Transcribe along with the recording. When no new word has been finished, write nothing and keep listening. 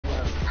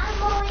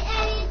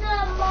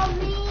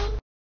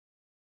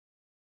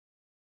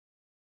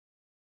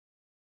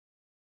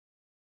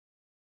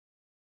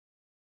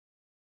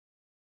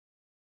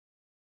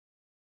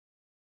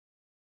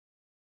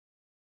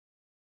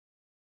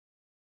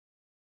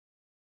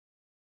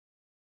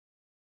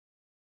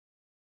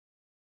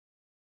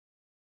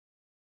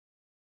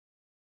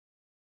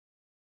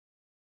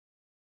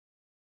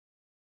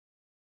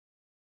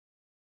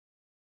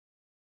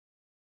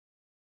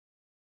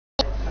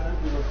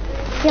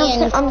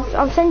Yeah,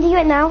 I'm sending you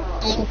it now.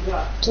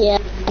 Yeah.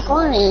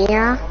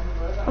 Yeah.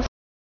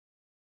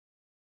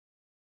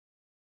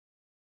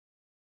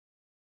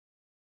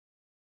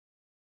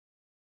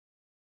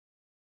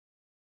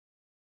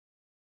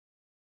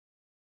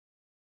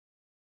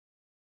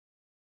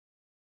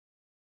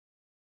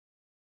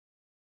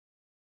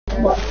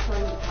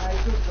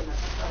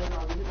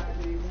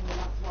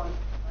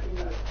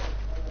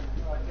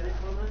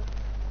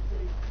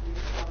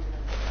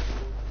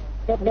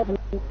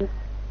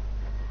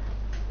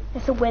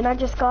 It's a win I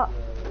just got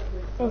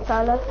in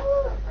solo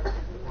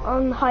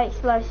on high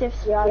explosives.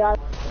 Yeah,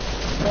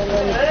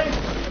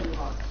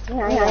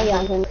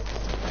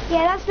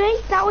 that's me.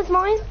 That was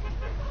mine.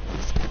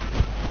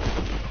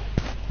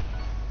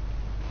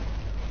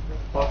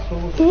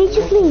 Did he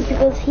just leave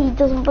because he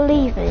doesn't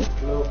believe me?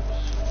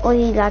 Or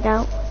did he lag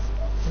out?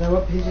 You know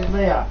what pisses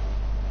me off?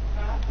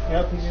 You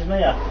know what pisses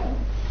me off?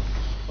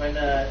 When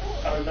I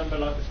remember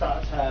like the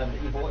start of term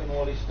that you bought him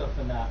all his stuff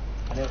and that,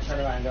 and he'll turn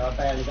around and go, I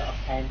barely got a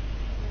pen.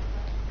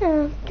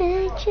 I've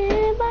been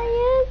cheered by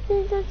you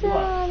since the You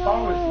what?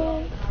 dawn. Forest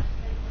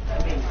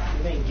though?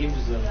 You mean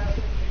Gibbs them?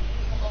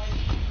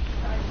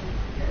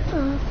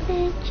 I've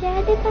been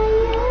cheered by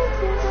you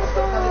since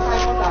the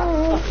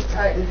dawn.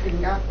 Tighten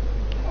finger.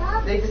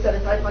 Leave the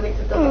cellotape on it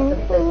because I'm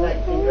not going to hurt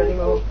your finger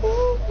anymore.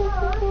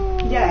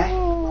 Yeah.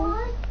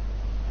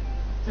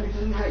 So it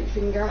doesn't hurt your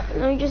finger.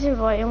 Let me just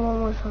invite him one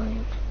more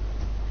time.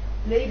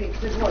 Leave it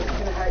because it's going to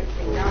hurt your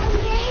finger.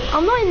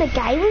 I'm not in the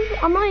game with him.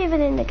 I'm not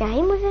even in the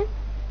game with him.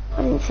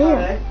 I didn't see him.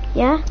 Really?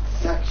 Yeah?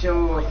 That's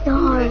your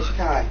No. English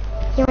guy.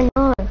 Yeah, I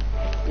know.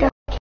 So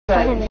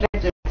telling me. if you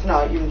don't do it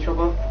tonight, you're in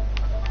trouble.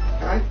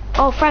 Okay?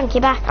 Oh, Frank,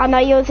 you're back. I know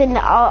you was in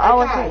the... I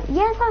was Okay. in,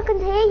 yes, I can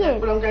hear Yeah, you.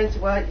 well, I'm going to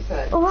work, you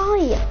say.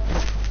 Alright.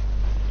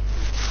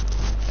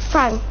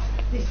 Frank.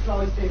 This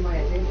guy's doing my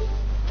head in.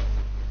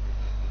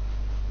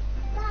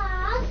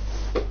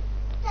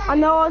 I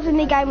know I was in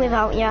the game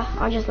without you.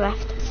 I just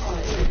left.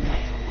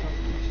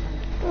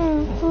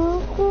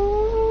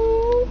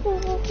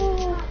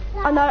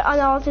 I know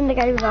I was in the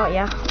game without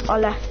you. I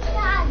left.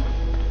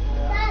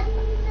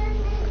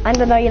 And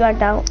I know you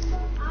lagged out.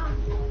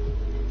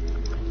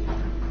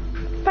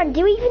 Frank,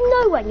 do you even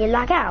know when you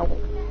lag out?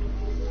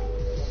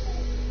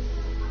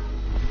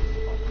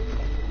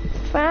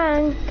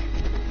 Frank.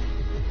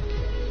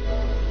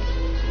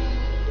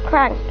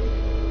 Frank.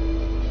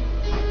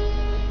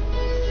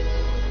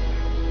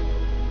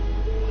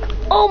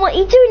 Oh my,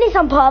 he's doing this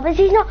on purpose.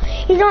 He's not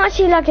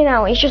actually lagging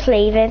out, he's just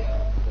leaving.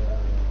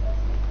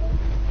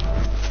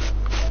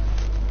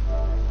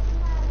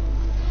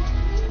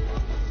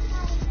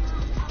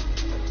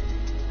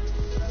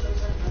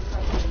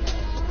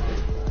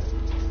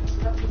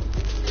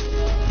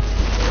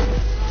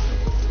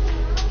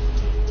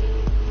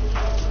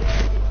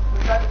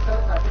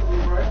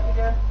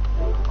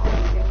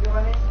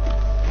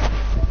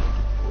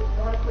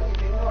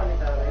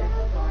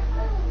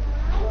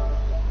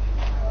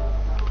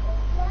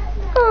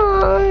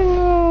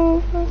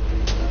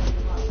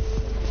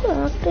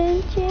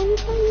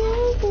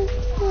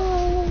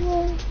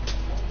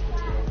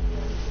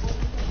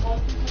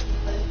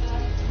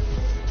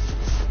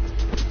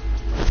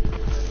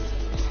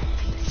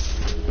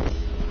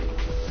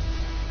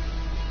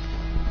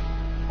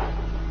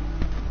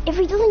 If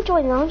he doesn't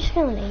join, then I'm just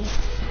gonna leave.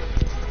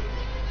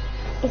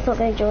 He's not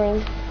gonna join.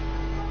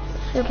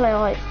 He's gonna play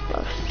like.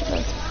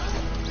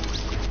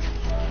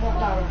 What,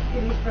 Laura?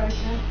 Give me fresh,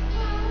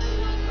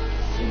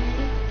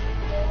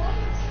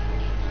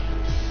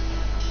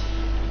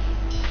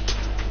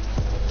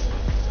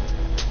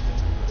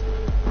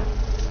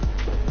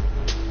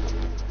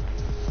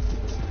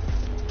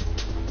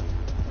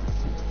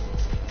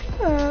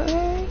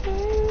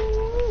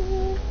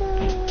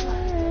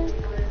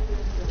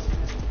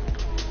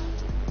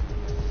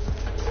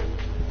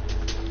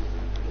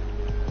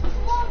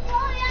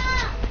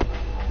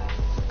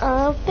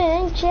 I've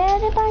been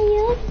chatted by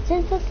you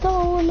since I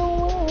stole the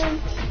world.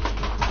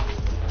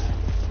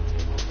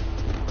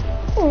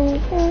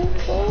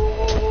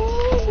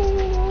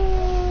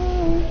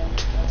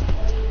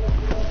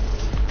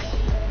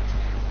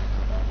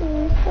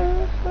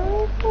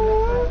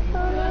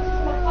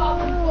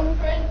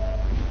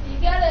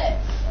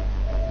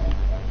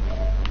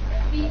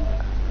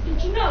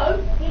 Did you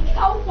know it's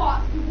Alpha?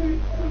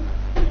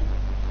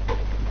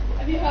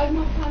 Have you heard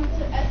my plan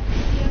to end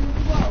the end of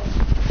the world?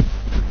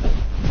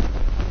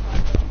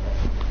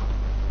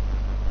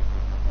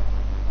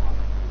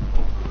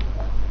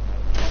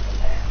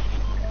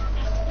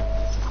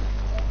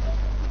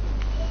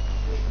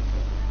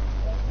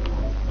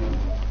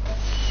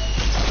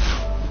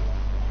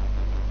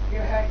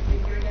 You're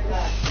hurting, you're in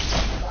that.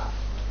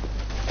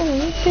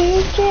 I've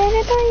been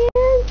chatted by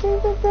you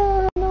since I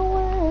stole the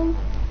world.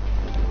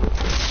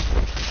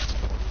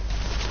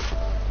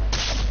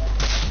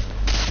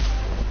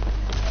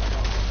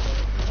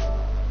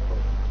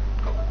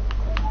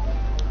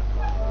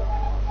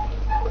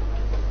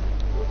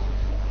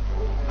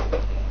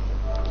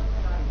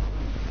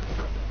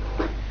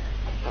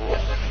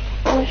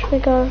 Where should we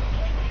go?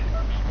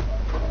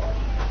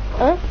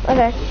 Huh?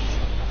 Okay.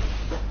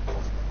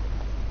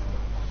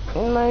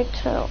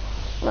 motel.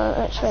 No,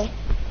 actually,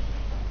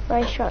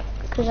 racetrack,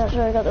 because that's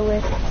where I got the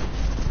whip.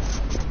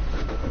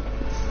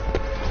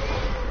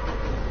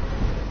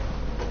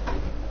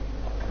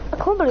 I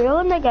can't believe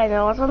when they gave me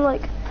I was on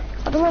like,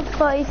 I don't have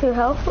 32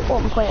 health at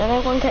one point, and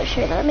everyone kept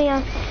shooting at me.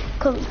 I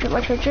couldn't get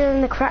my trigger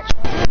and the crack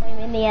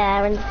in the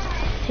air, and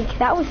I think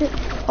that was it.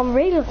 I'm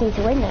really looking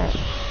to win that.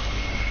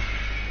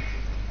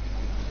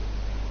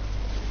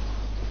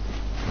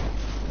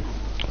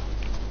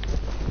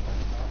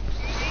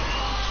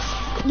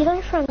 You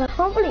know, Frank, I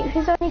can't believe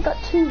he's only got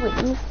 2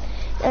 wins,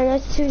 and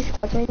there's 2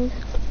 squad wins.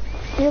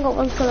 He's got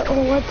one for like,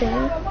 oh, I do.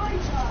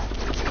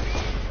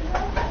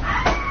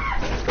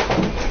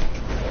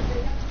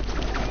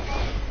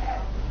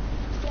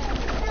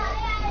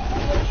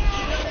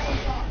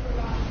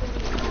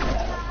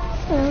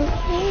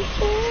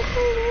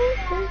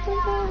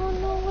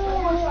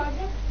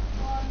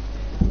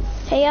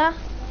 Here?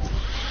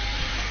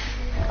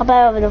 I bet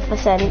I have enough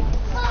percent.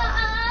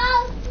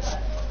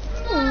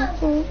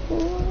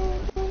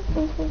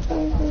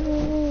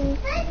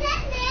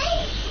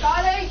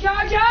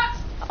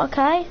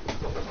 Okay.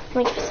 How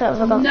much percent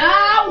have I got?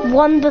 No!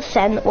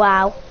 1%,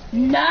 wow.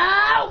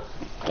 No!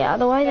 Get out of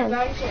the way then.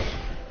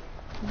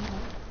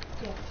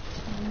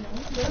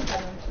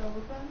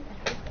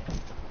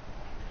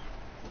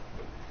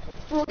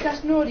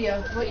 Broadcasting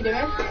audio, what are you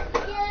doing?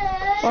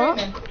 What?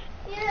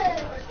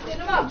 Putting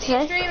them up,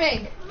 Okay.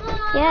 streaming.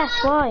 Yes,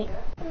 why?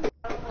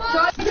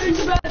 Try going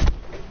to bed.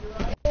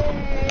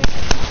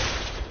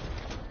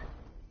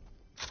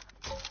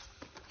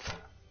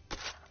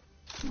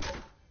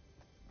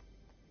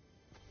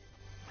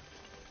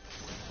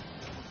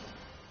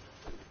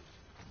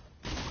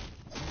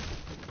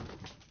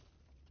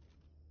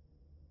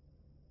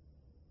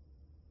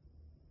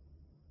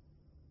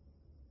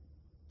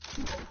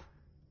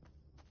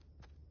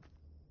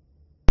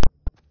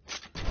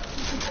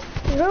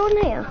 Is it on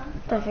here?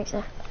 Don't think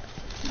so.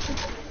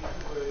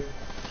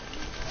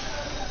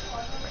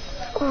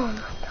 Oh my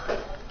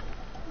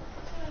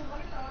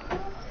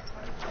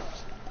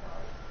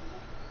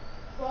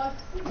god.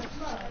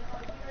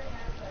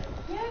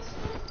 Yes.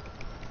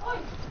 Oi.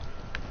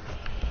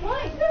 Why?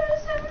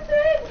 There's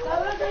everything.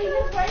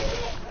 You break it.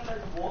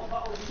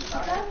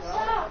 Don't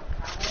stop.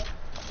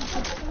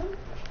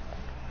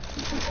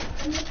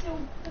 And they've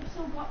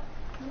still got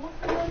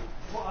water.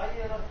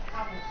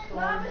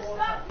 Lava,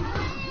 stop.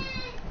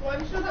 Why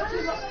have you still got 2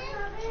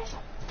 bottles?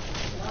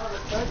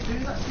 Don't do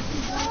that.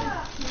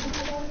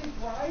 It's only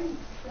right.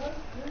 Don't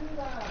do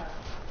that.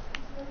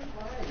 It's only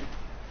right.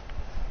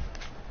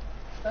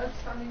 Don't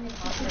stand in your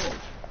pocket.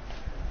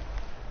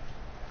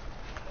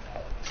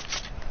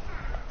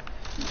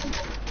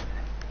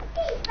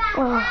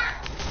 Oh.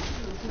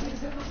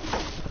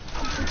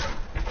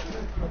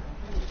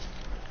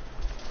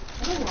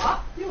 You what?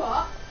 You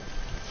what?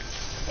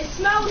 It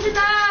smells in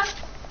there.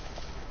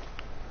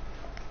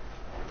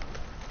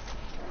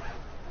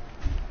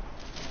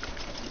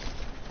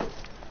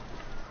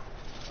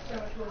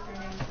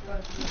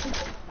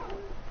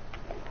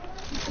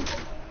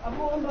 I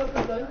bought them both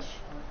at lunch.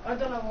 I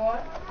don't know why.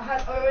 I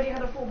already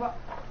had a full box.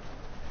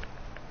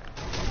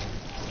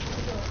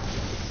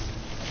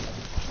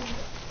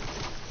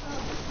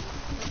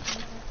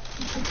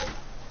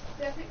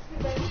 Yeah, fix me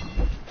then.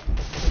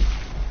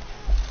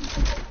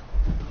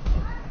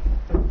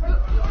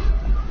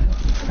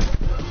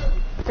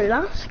 The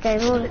last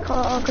game, I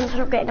couldn't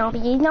stop getting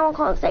RPGs. Now I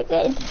can't stop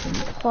getting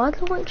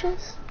hard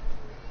launchers.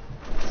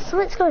 So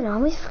what's going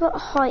on? We've got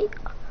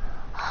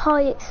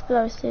high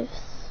explosives.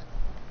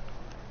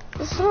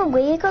 There's something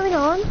weird going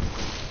on.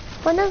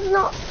 When there's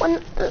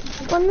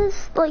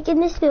like in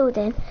this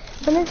building,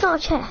 when there's not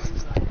a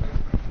chest,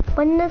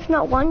 when there's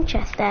not one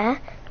chest there,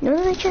 none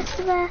of the chests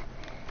are there.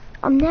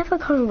 I'm never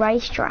going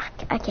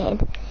racetrack again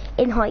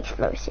in high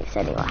explosives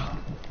anyway.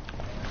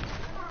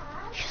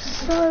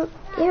 Just so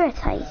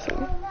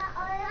irritating.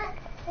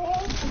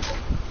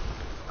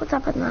 What's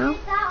happened now?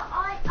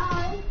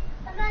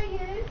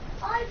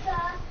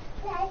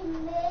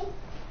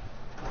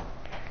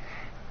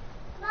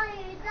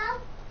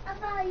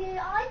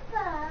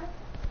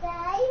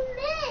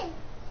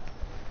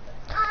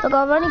 Look,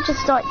 I've only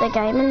just started the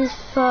game and there's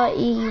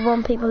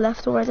 31 people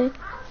left already.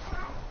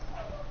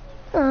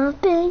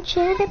 I've been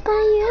cheated by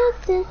you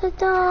since I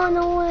don't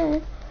know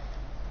when.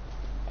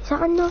 Is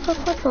that another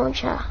quad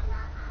launcher?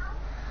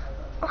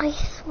 I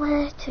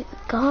swear to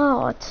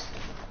God.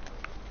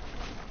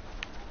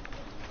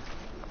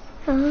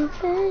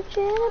 I've been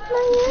cheated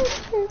by you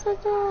since I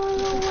don't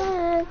know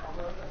when.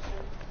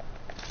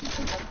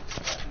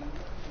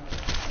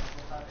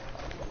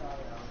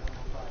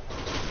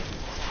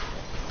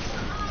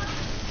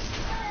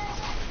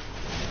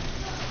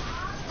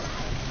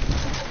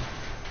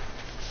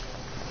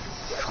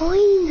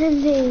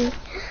 Finally!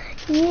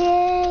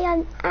 Yay,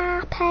 I'm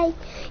happy.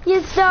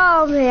 You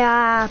saw me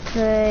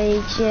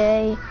happy, G.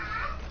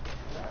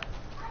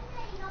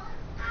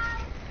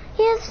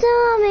 You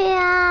saw me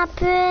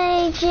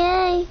happy,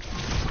 G.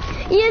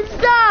 You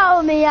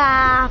saw me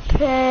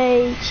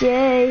happy,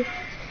 G.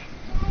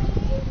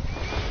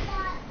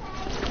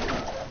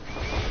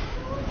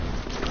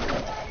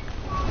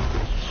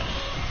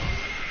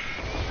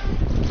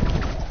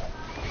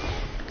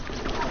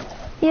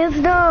 You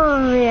stole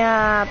me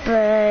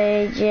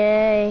RPG.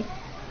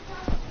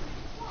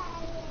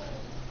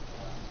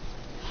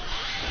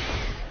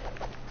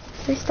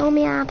 You stole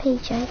me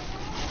RPG.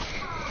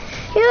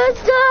 You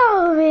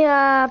stole me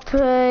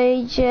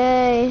RPG.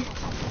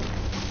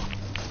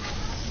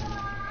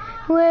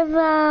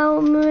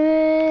 Without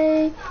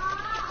me.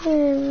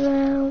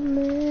 Without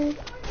me.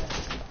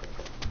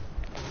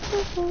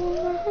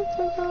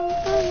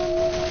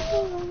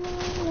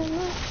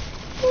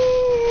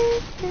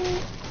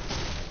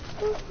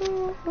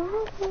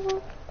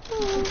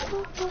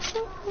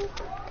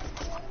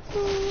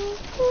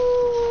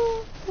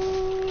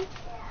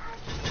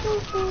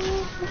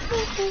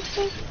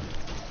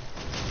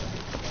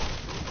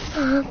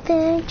 I've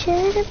been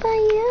cheated by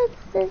you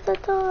since I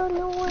don't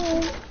know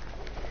when.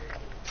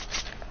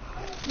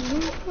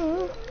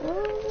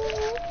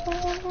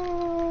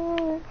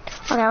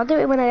 Okay, I'll do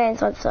it when I get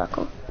inside the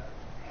circle.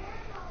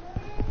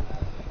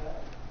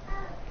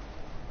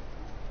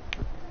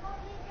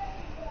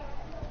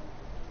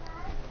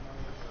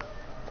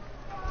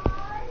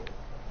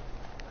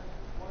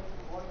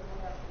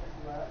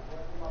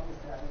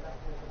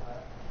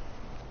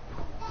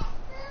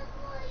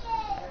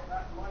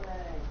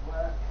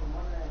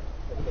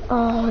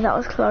 Oh, that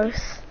was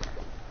close.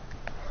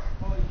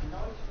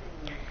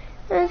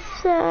 As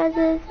sad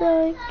as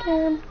I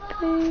can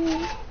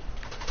be.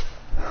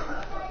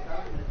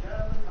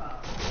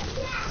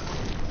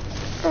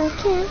 I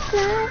can't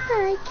fly,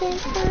 I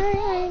can't fly,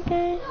 I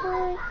can't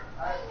fly.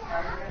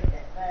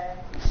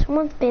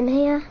 Someone's been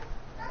here.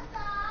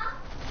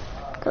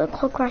 Got a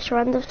quad crash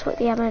around, I've took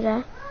the ammo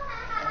there.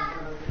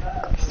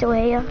 Still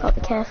here, gotta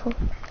be careful.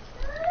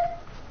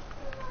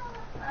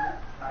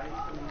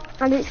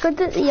 And it's good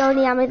that the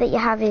only ammo that you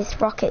have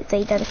is rockets, so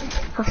you don't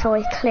have to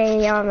always clear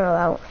the ammo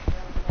out.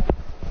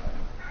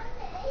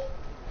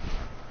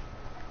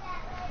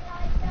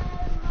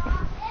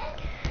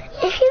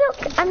 If you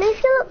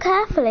look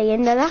carefully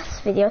in the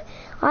last video,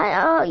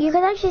 you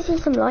can actually see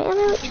some light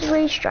ammo, which is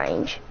really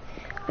strange.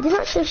 I didn't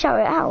actually show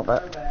it out,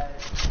 but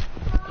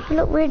if you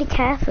look really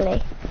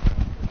carefully,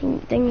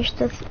 then you should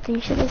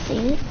have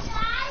seen it.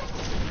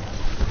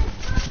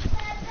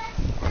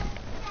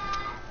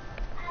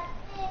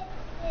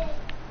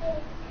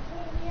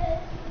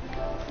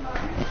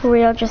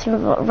 Rio just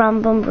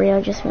random. Rio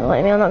just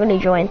invited me. I'm not going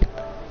to join.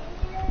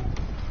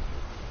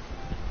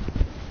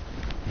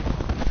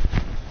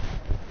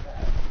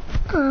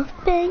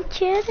 I've been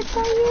cheated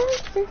by you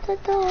since I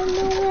don't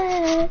know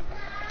where.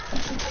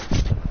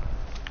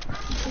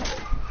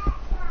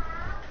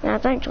 Nah,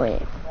 don't join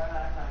it.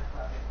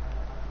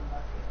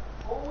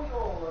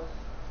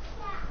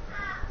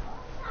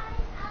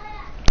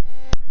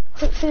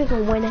 Hopefully we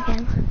can win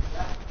again.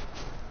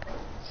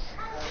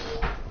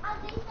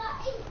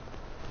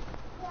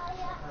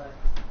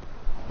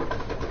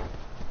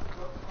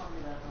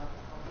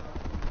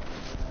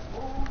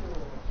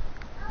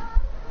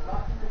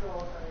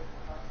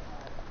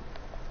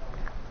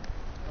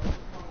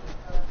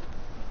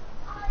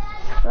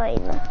 Right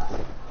in there.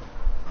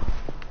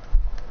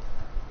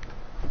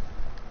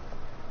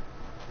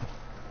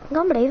 I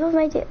can't believe I've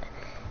made it.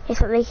 It's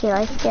got leaky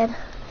like again.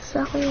 So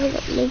I'm gonna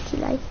get leaky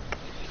like.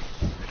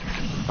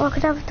 Oh, I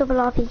could have a double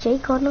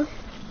RPG, couldn't I?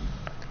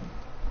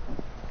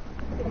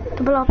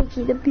 Double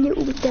RPG, the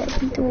little bit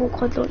that little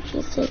quad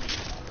launcher, see.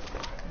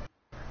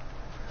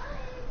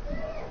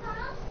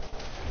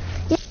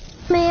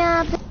 Me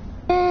up,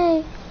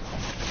 hey.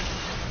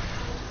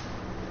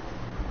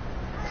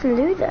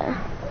 Hello there.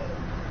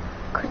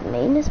 Could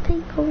mean as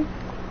people.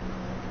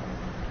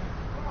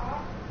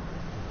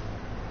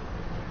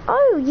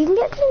 Oh, you can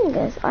get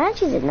fingers. I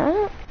actually didn't know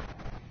that.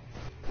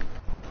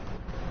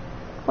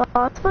 Well,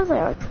 I suppose they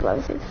are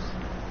explosives.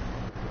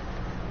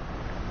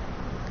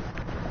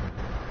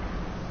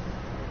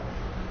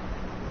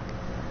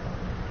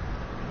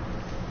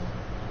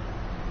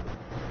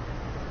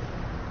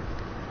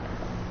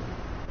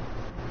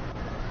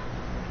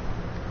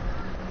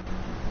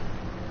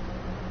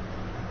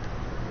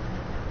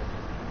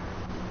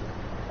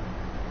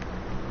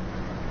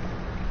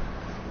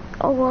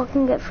 Oh, well, I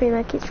can get 3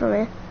 medkits from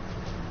here.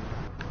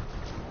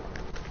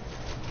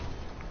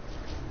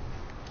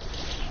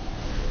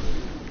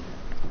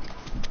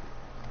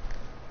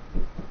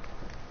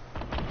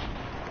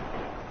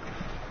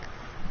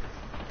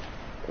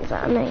 Is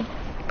that me?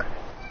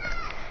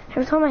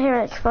 Every time I hear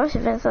an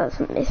explosive, is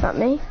that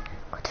me?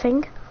 Good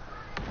thing.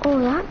 Oh,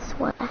 that's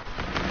where.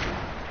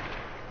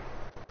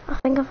 I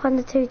think I found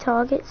the 2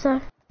 targets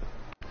there.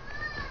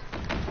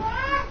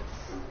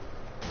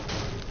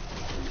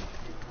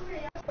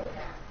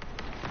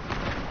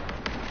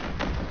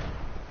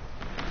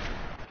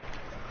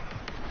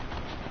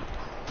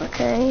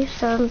 Okay,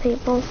 7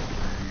 people.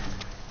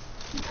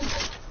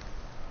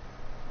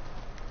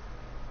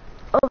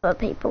 Other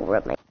people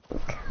remain.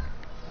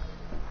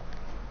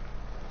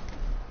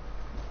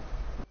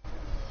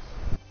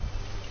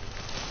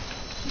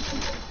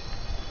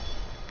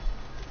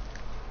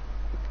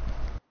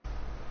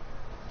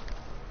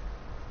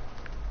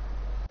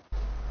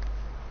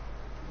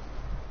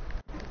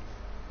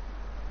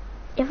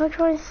 if I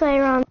try and stay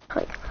around,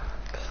 like,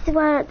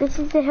 this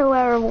is the hill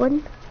where I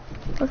won,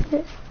 wasn't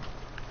it?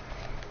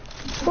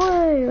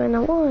 Whoa, and I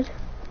won.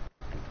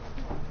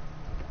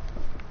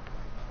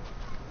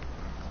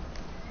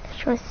 Let's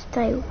try and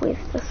stay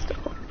with the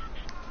store.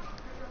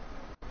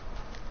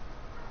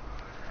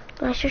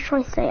 Let's just try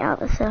and stay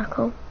out of the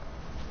circle.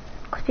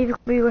 Because people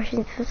could be rushing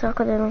into the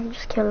circle, then I can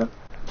just kill them.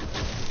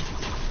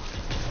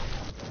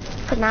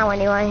 For now,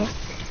 anyway.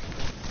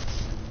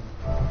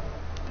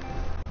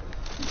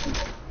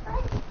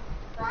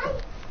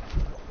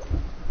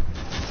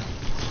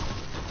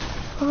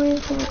 Oh my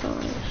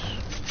gosh.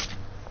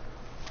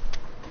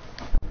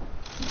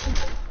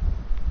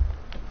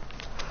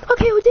 I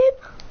killed him!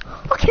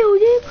 I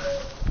killed him!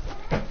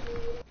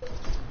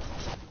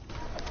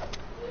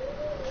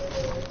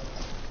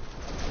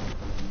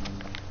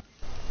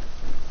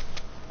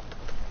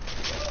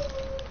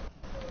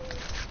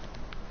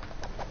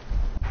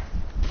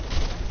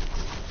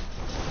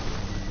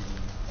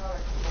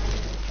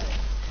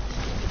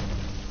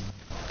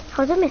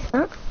 How did I miss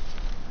that?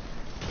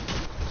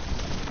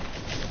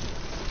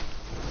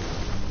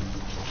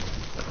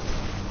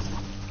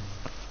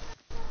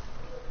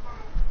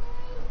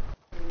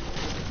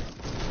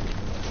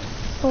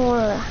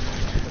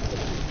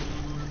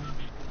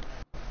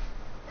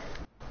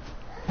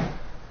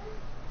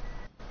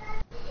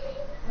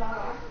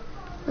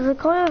 There's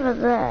a guy over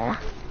there.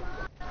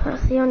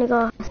 That's the only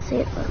guy I can see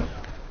it though.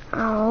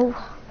 Ow.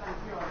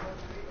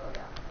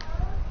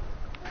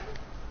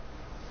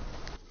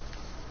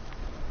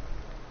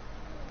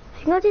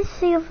 I think I did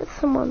see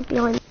someone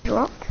behind the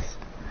rocks.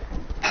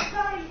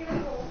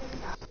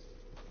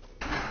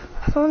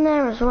 Someone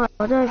there as well.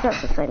 I don't know if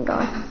that's the same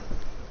guy.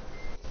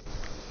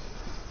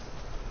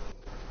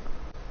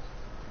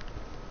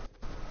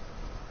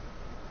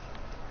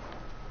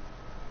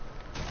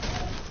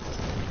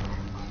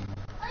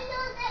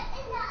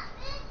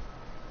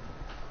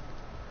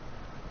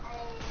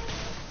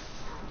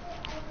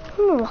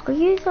 I could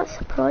use that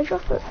supply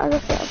drop as a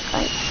bit of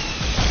like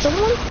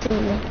someone's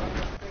seen me.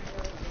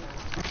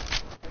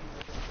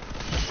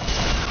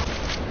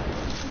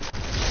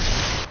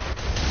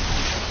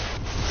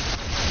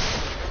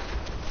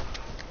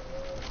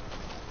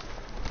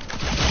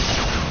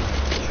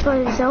 He's got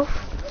himself.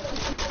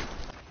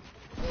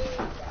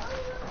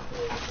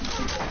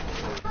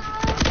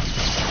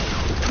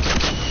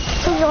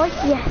 Oh right,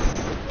 yes.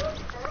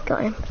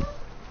 Got him.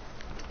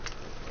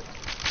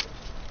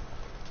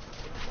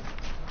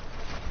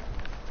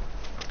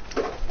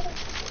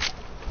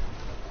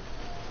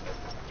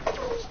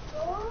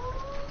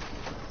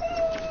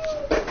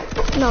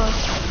 No,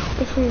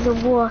 this is a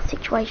war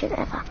situation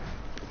ever.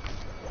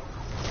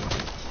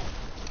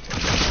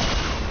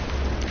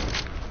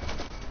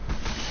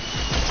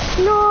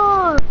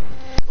 No!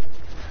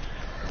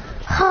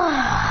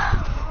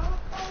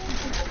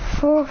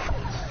 Fourth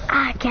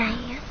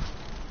again.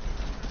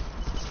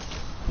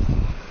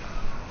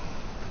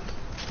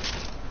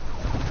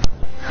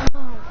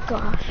 Oh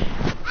gosh.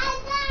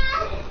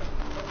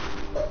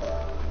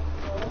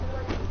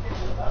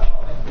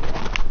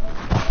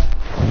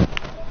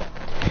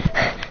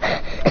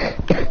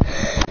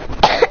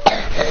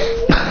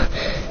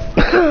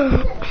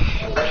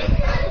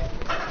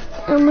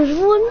 And there's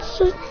one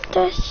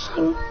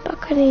dashing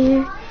back in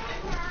here.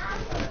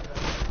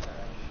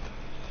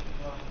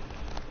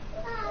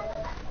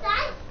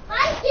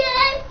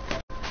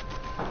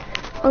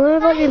 I'm gonna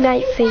buy you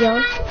night for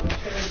you.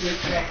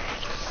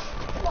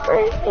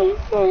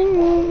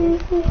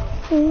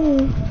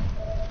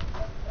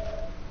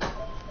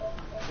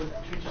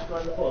 Should we just go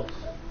on the bus?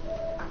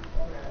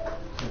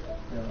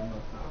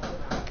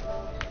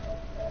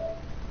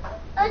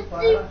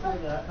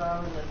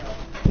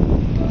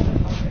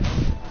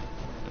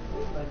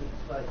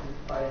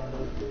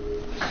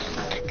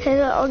 Okay,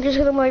 look, I'm just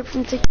gonna wait for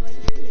him to see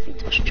if he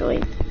does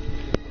join.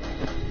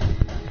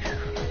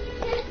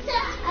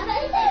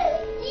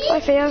 Bye,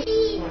 Theo.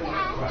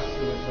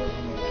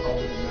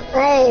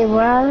 Hey,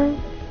 bro.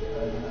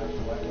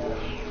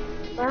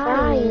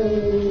 Bye.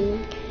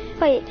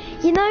 Wait,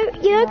 you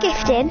know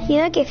gifting?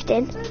 Yeah.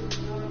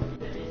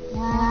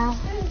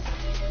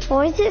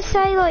 Why does it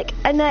say like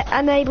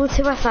unable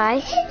to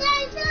FA? Do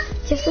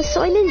you have to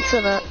sign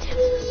into that?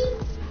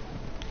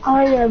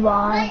 I know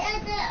why.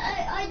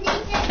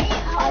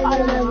 I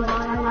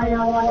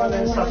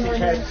know Sausage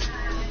heads.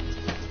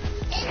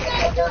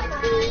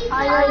 I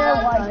know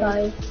why,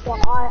 guys. But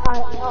I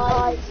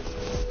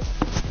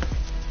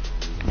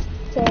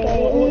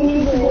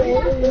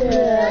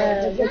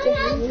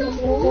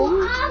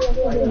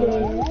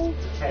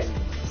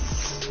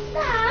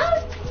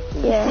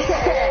Yeah.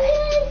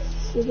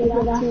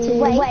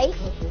 Wait.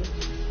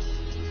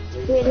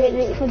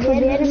 For the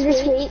end of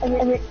this week,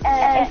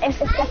 if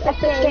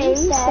the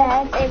game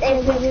said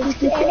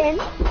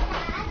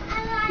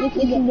if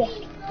you can get.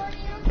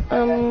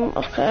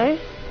 Okay.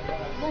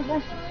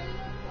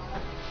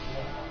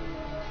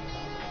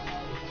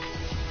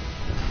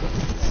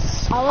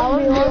 I will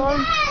be on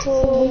for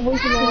a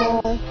week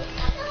now.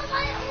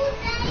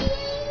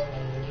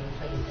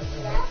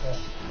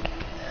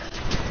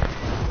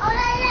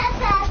 Alright.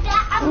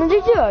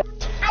 do duos?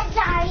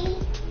 Daddy.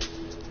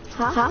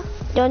 Huh? Do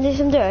you want to do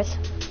some duos?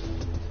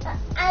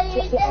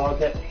 I'll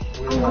get.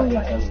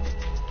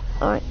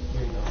 Alright.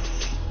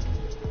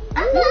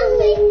 I'm not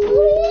big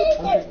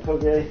boy.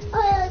 Okay.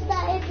 Oh,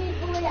 that is big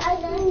boy. I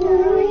don't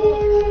know.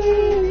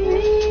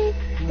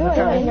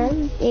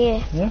 Yeah.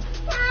 Yeah?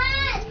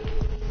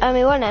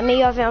 It won't let me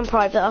have it on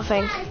private, I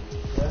think.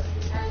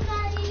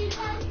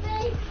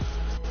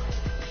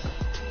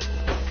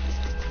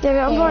 You have it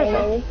on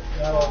private?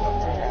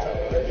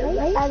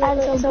 And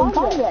it's on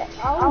public.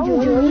 I'll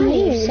join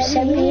you.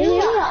 Send me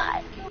a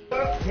ride.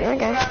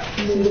 Okay.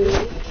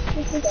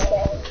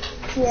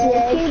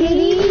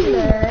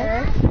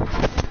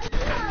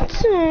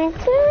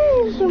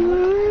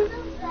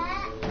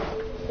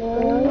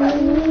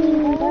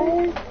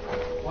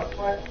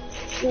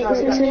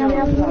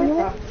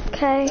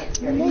 Okay.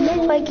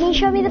 Wait, can you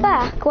show me the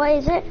back? What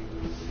is it?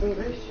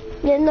 English?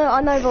 Yeah, no,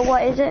 I know, but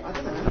what is it?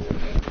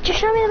 Just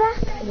show me the back.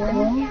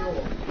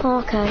 Oh,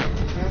 okay.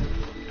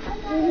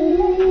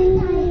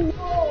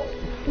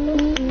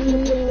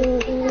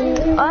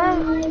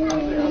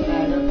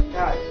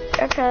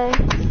 Okay.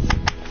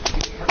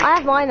 I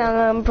have mine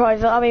on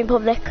private, I mean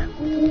public.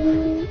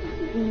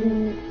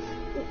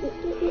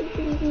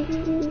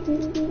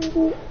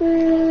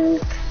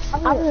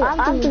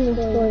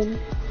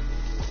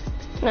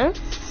 No?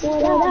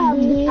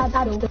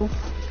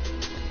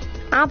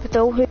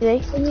 Abdul, who's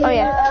he? Oh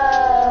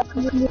yeah.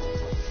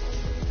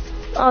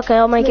 Okay,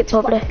 I'll make it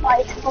public.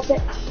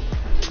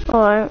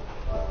 Alright.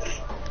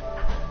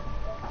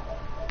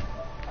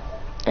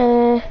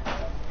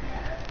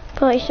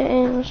 Party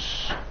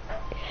settings.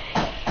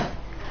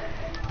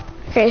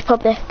 Okay, it's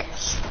public.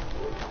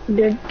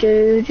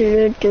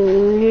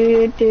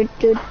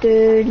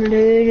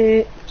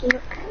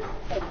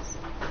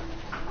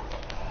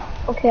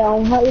 Okay, I'll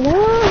invite you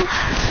now.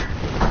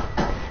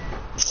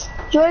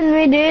 Join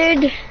me,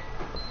 dude.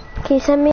 Can you send me